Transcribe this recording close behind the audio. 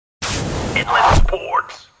Endless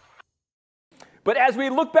Sports. But as we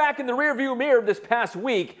look back in the rearview mirror this past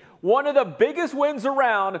week, one of the biggest wins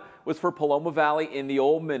around was for Paloma Valley in the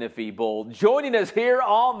old Menifee Bowl. Joining us here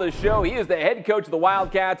on the show, he is the head coach of the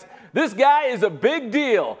Wildcats. This guy is a big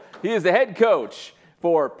deal. He is the head coach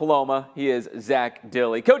for Paloma. He is Zach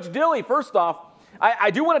Dilley. Coach Dilley, first off,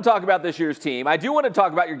 I do want to talk about this year's team. I do want to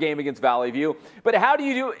talk about your game against Valley View. But how do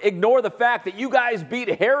you ignore the fact that you guys beat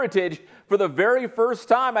Heritage for the very first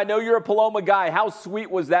time? I know you're a Paloma guy. How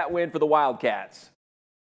sweet was that win for the Wildcats?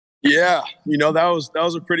 Yeah, that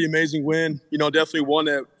was a pretty amazing win. Definitely one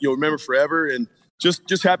that you'll remember forever, and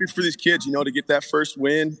just happy for these kids, to get that first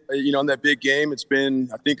win, in that big game. It's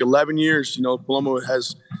been, I think, 11 years. Paloma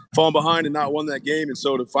has fallen behind and not won that game, and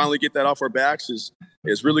so to finally get that off our backs is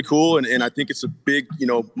really cool, and I think it's a big,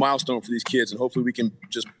 milestone for these kids, and hopefully we can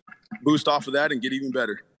just boost off of that and get even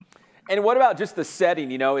better. And what about just the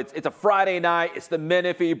setting? It's a Friday night. It's the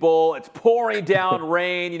Menifee Bowl. It's pouring down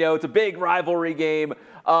rain. It's a big rivalry game.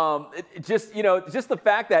 Just the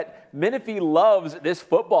fact that Menifee loves this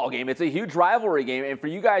football game. It's a huge rivalry game. And for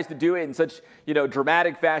you guys to do it in such,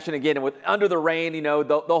 dramatic fashion again, and with under the rain,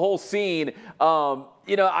 the whole scene,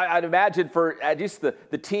 I'd imagine for just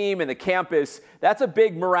the team and the campus, that's a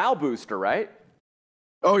big morale booster, right?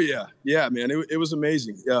 Oh yeah, man. It was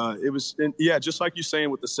amazing. Just like you're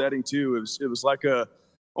saying with the setting too. It was like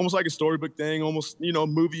almost like a storybook thing, almost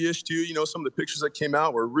movie-ish too. Some of the pictures that came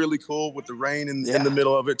out were really cool with the rain in the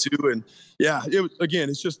middle of it too. And yeah,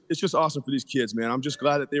 it's just awesome for these kids, man. I'm just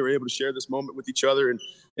glad that they were able to share this moment with each other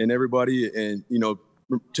and everybody, and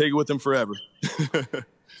take it with them forever.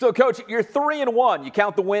 So, Coach, you're 3-1. You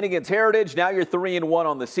count the win against Heritage. Now you're 3-1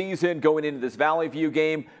 on the season going into this Valley View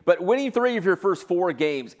game. But winning 3 of your first 4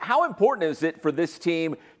 games, how important is it for this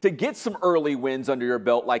team to get some early wins under your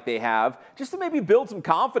belt like they have, just to maybe build some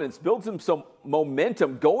confidence, build some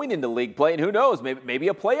momentum going into league play, and who knows, maybe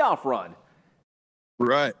a playoff run?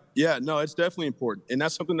 Right. Yeah, no, it's definitely important. And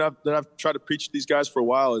that's something that I've tried to preach to these guys for a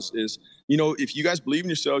while is if you guys believe in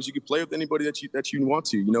yourselves, you can play with anybody that you want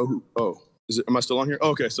to. Am I still on here?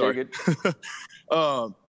 Okay, sorry.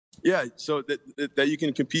 Yeah, so that you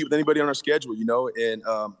can compete with anybody on our schedule, and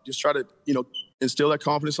just try to, instill that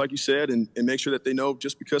confidence, like you said, and make sure that they know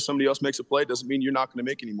just because somebody else makes a play doesn't mean you're not going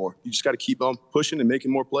to make any more. You just got to keep on pushing and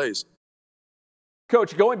making more plays.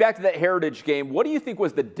 Coach, going back to that Heritage game, what do you think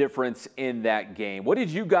was the difference in that game? What did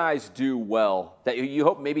you guys do well that you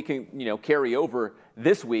hope maybe can, carry over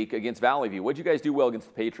this week against Valley View? What did you guys do well against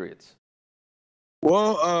the Patriots?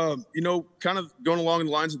 Well, kind of going along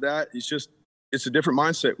the lines of that, it's a different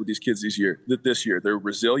mindset with these kids this year. They're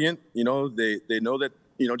resilient. They know that,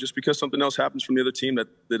 just because something else happens from the other team, that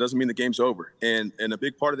doesn't mean the game's over. And a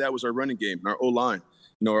big part of that was our running game and our O-line.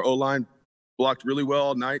 Our O-line blocked really well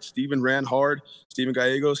all night. Steven ran hard. Steven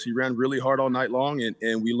Gallegos, he ran really hard all night long.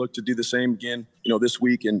 And we look to do the same again, this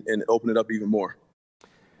week and open it up even more.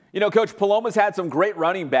 Coach, Paloma's had some great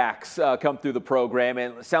running backs come through the program,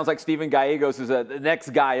 and it sounds like Steven Gallegos is the next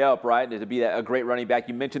guy up, right, to be a great running back.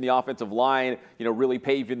 You mentioned the offensive line, really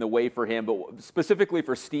paving the way for him, but specifically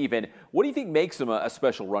for Steven, what do you think makes him a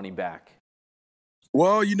special running back?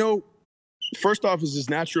 Well, first off is his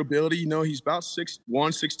natural ability. He's about 6'1",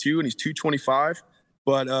 6'2", and he's 225,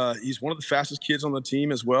 but he's one of the fastest kids on the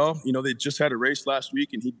team as well. They just had a race last week,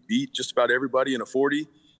 and he beat just about everybody in a 40.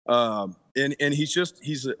 And he's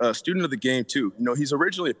a student of the game too. He's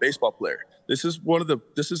originally a baseball player. This is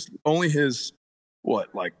only his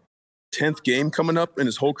 10th game coming up in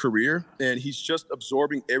his whole career, and he's just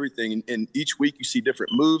absorbing everything. And each week you see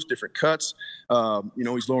different moves, different cuts.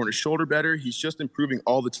 He's lowering his shoulder better. He's just improving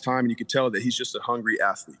all the time, and you can tell that he's just a hungry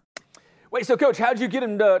athlete. Wait, so Coach, how did you get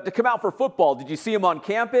him to come out for football? Did you see him on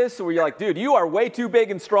campus, or were you like, dude, you are way too big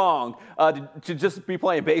and strong to just be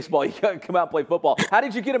playing baseball. You got to come out and play football. How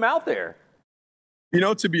did you get him out there?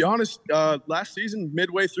 To be honest, last season,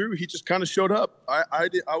 midway through, he just kind of showed up. I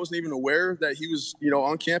wasn't even aware that he was,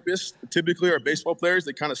 on campus. Typically, our baseball players,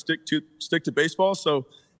 they kind of stick to baseball. So,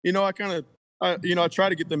 I try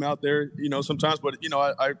to get them out there, sometimes, but,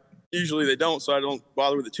 I usually they don't, so I don't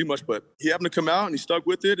bother with it too much. But he happened to come out, and he stuck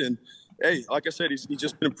with it. And, hey, like I said, he's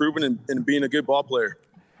just been improving and being a good ball player.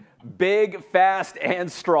 Big, fast, and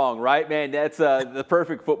strong, right, man? That's the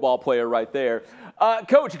perfect football player right there.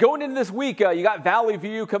 Coach, going into this week, you got Valley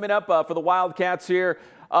View coming up for the Wildcats here.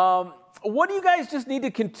 What do you guys just need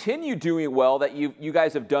to continue doing well that you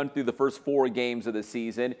guys have done through the first 4 games of the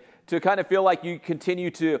season to kind of feel like you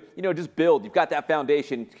continue to, just build? You've got that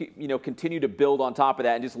foundation, continue to build on top of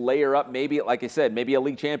that and just layer up maybe, like I said, maybe a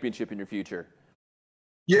league championship in your future.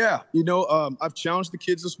 Yeah, I've challenged the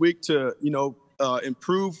kids this week to,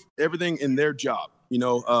 improve everything in their job.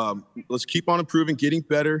 Let's keep on improving, getting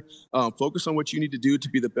better, focus on what you need to do to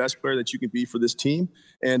be the best player that you can be for this team,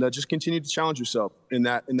 and just continue to challenge yourself in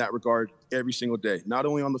that regard every single day, not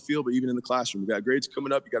only on the field, but even in the classroom. You got grades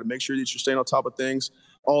coming up. You got to make sure that you're staying on top of things,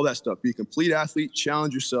 all that stuff. Be a complete athlete,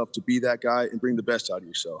 challenge yourself to be that guy and bring the best out of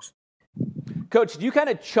yourself. Coach, do you kind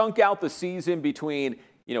of chunk out the season between,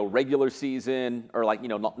 regular season or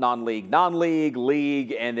non-league,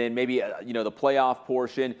 league, and then maybe, the playoff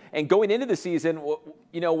portion? And going into the season,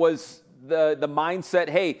 was the mindset,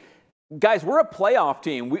 hey, guys, we're a playoff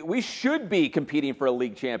team. We should be competing for a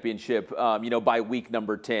league championship, by week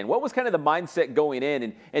number 10. What was kind of the mindset going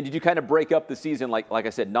in? And did you kind of break up the season, like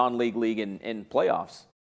I said, non-league, league, and playoffs?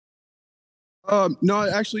 No,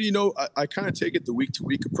 actually, I kind of take it the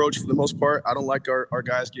week-to-week approach for the most part. I don't like our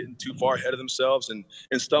guys getting too far ahead of themselves and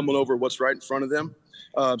stumbling over what's right in front of them.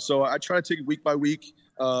 So I try to take it week by week.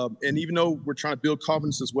 And even though we're trying to build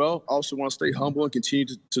confidence as well, I also want to stay humble and continue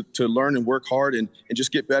to learn and work hard and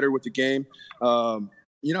just get better with the game.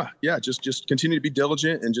 Just continue to be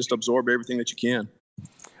diligent and just absorb everything that you can.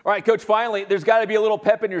 All right, Coach, finally, there's got to be a little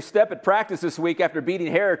pep in your step at practice this week after beating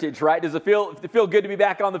Heritage, right? Does it feel good to be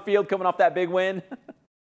back on the field coming off that big win?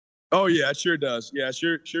 Oh, yeah, it sure does. Yeah, it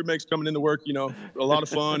sure makes coming into work, a lot of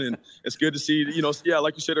fun. And it's good to see,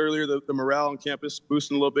 like you said earlier, the morale on campus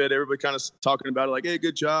boosting a little bit. Everybody kind of talking about it like, hey,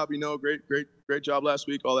 good job, great job last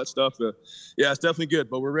week, all that stuff. Yeah, it's definitely good.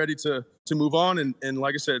 But we're ready to move on. And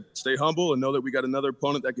like I said, stay humble and know that we got another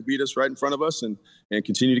opponent that could beat us right in front of us and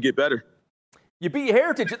continue to get better. You beat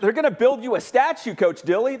Heritage. They're going to build you a statue, Coach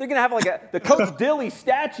Dilley. They're going to have the Coach Dilley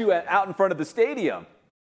statue out in front of the stadium.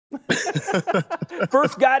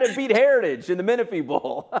 First guy to beat Heritage in the Menifee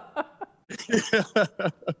Bowl.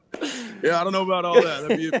 Yeah, I don't know about all that.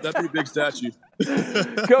 That'd be a big statue.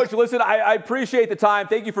 Coach, listen, I appreciate the time.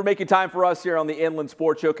 Thank you for making time for us here on the Inland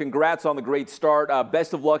Sports Show. Congrats on the great start.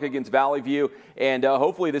 Best of luck against Valley View. And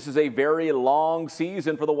hopefully this is a very long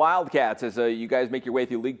season for the Wildcats as you guys make your way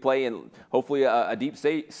through league play and hopefully a deep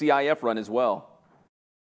CIF run as well.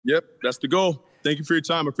 Yep, that's the goal. Thank you for your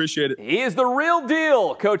time. Appreciate it. He is the real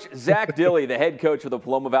deal. Coach Zach Dilley, the head coach of the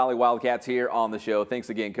Paloma Valley Wildcats here on the show. Thanks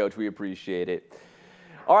again, Coach. We appreciate it.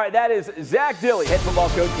 All right, that is Zach Dilley, head football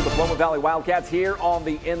coach for the Paloma Valley Wildcats here on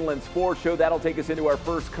the Inland Sports Show. That'll take us into our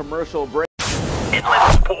first commercial break.